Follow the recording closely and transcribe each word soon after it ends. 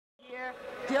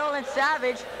Dylan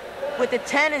Savage with a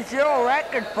 10-0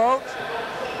 record, folks.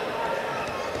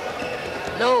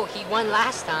 No, he won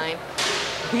last time.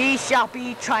 He shall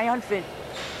be triumphant.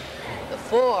 The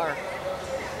 4.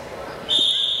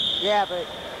 Yeah, but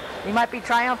he might be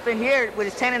triumphant here with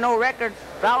his 10-0 record.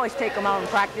 But I always take him out in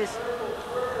practice.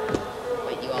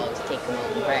 But you always take him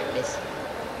out in practice.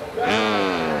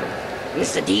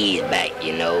 Mr. D is back,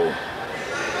 you know.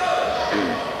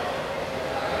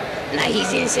 Now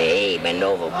he's in, say, hey, bend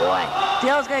over, boy.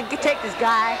 Dill's gonna take this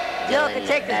guy. Dill can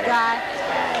take this guy.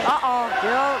 Uh-oh,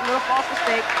 Dill, little false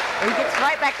mistake. And he gets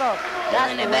right back up.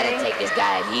 Dylan, they better take this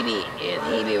guy if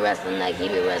he be wrestling like he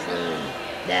be wrestling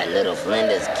that little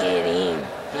Flinders kid.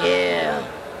 Yeah.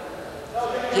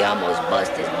 He almost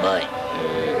bust his butt.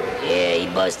 Yeah, he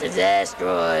bust his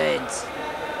asteroids.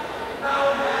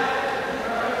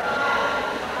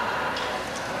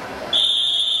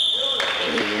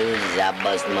 If he loses, I'll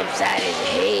bust him upside his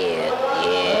head.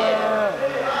 Yeah.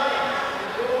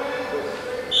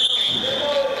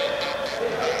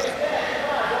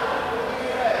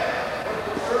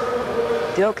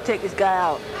 Dill can take this guy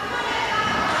out.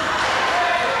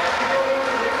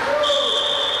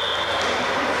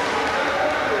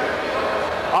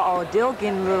 Uh-oh, Dill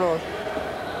getting a little...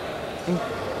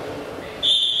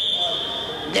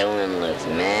 Dylan looks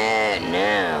mad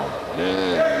now.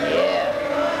 Yeah.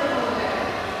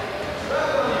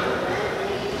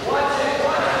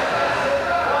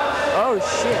 Oh,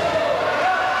 shit.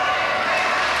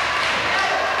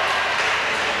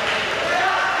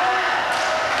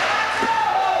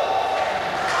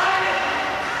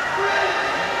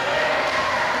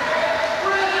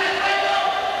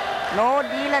 No,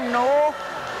 Dylan, no.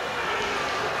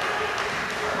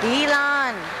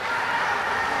 Dylan.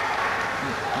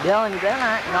 Dylan, you better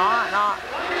not. No.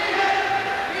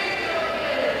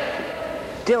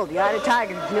 Dill, the eye of the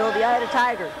tiger. Dill, the eye of the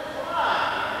tiger.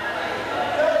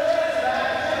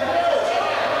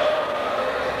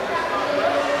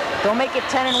 Don't make it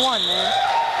 10-1, man.